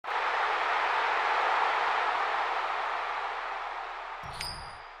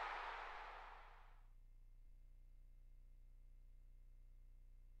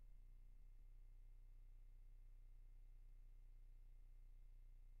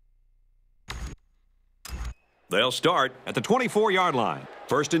They'll start at the 24-yard line.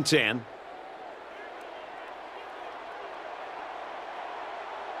 1st and 10.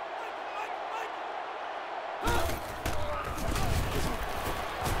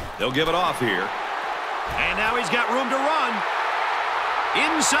 They'll give it off here. And now he's got room to run.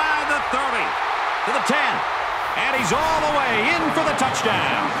 Inside the 30. To the 10. And he's all the way in for the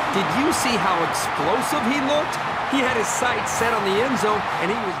touchdown. Did you see how explosive he looked? He had his sights set on the end zone,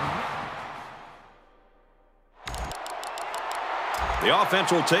 and he was... The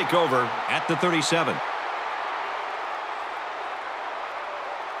offense will take over at the 37.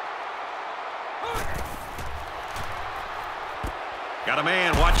 Got a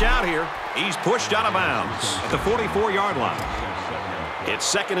man, watch out here. He's pushed out of bounds at the 44-yard line.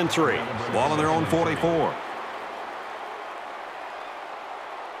 It's 2nd and 3. Ball on their own 44.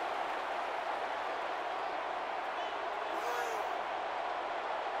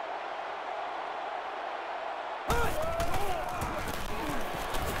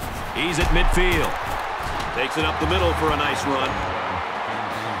 He's at midfield. Takes it up the middle for a nice run.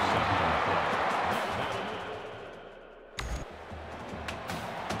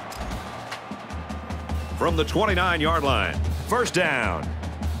 From the 29-yard line. 1st down.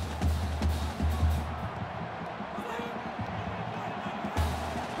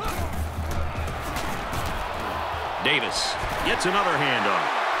 Davis gets another handoff.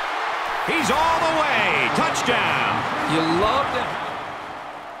 He's all the way. Touchdown. You love to...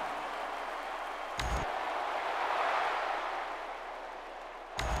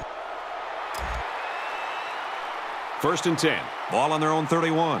 1st and 10. Ball on their own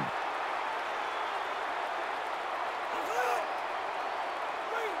 31.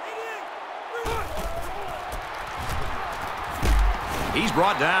 He's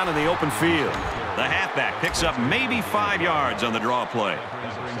brought down in the open field. The halfback picks up maybe 5 yards on the draw play.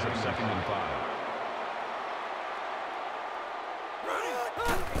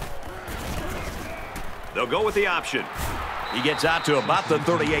 They'll go with the option. He gets out to about the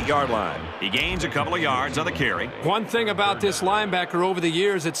 38-yard line. He gains a couple of yards on the carry. One thing about this linebacker over the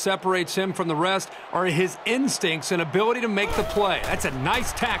years that separates him from the rest are his instincts and ability to make the play. That's a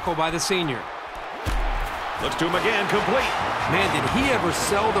nice tackle by the senior. Looks to him again, complete. Man, did he ever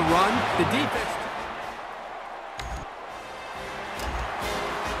sell the run? The defense...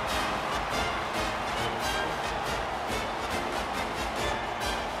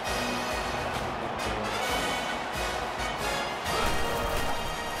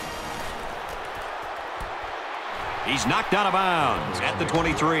 He's knocked out of bounds at the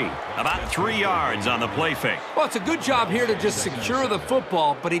 23. About 3 yards on the play fake. Well, it's a good job here to just secure the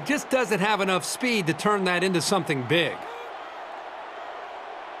football, but he just doesn't have enough speed to turn that into something big.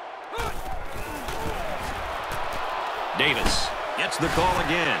 Davis gets the call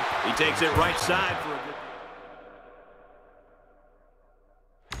again. He takes it right side for a good...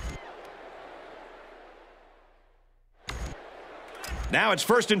 Now it's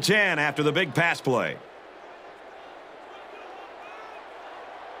 1st and 10 after the big pass play.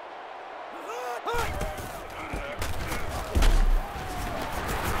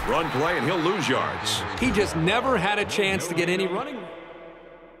 Run play, and he'll lose yards. He just never had a chance to get any running.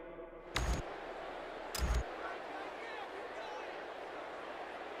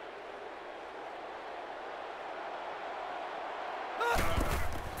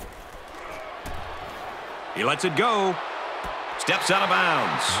 He lets it go. Steps out of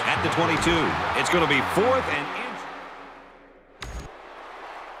bounds at the 22. It's going to be 4th and inch.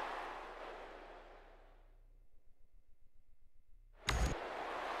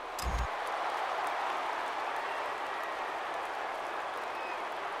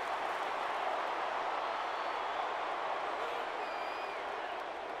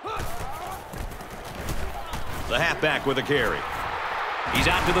 The halfback with a carry. He's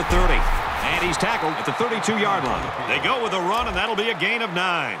out to the 30. And he's tackled at the 32-yard line. They go with a run, and that'll be a gain of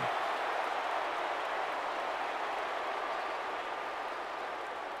 9.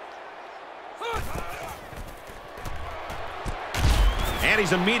 And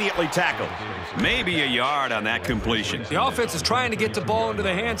he's immediately tackled. Maybe a yard on that completion. The offense is trying to get the ball into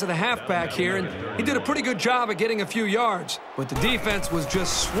the hands of the halfback here, and he did a pretty good job of getting a few yards. But the defense was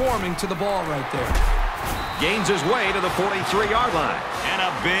just swarming to the ball right there. Gains his way to the 43-yard line. And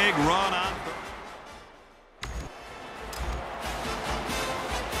a big run on.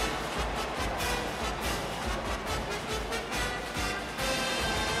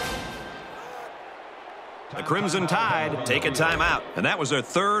 The Crimson Tide take a timeout. And that was their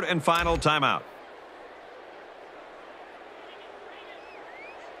 3rd and final timeout.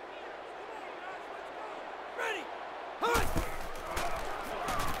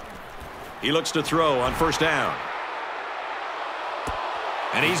 He looks to throw on first down.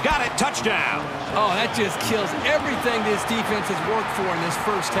 And he's got it. Touchdown. Oh, that just kills everything this defense has worked for in this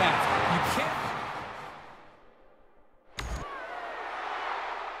first half. You can't.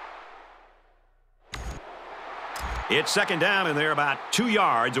 It's second down, and they're about 2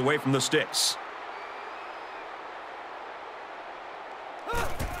 yards away from the sticks.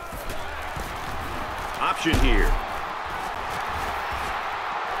 Option here.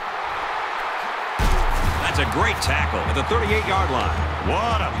 That's a great tackle at the 38-yard line.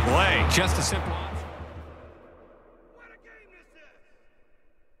 What a play. Just a simple option.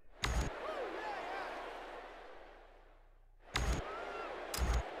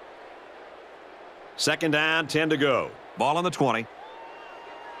 Second down, 10 to go. Ball on the 20.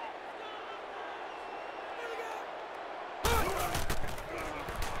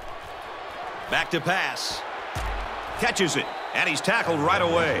 Back to pass. Catches it, and he's tackled right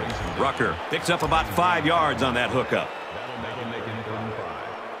away. Rucker picks up about 5 yards on that hookup.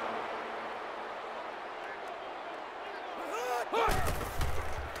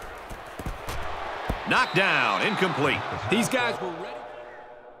 Knocked down, incomplete. These guys were ready.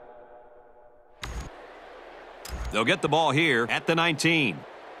 They'll get the ball here at the 19.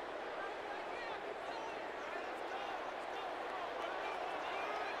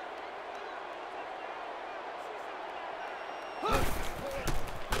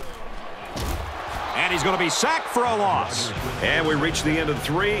 And he's going to be sacked for a loss. And we reach the end of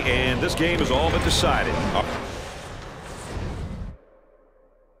 3, and this game is all but decided.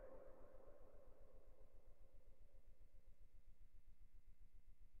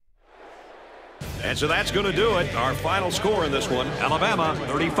 And so that's going to do it. Our final score in this one, Alabama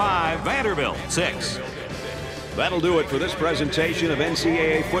 35, Vanderbilt 6. That'll do it for this presentation of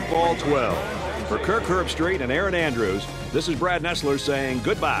NCAA Football 12. For Kirk Herbstreit and Aaron Andrews, this is Brad Nessler saying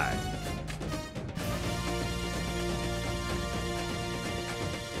goodbye.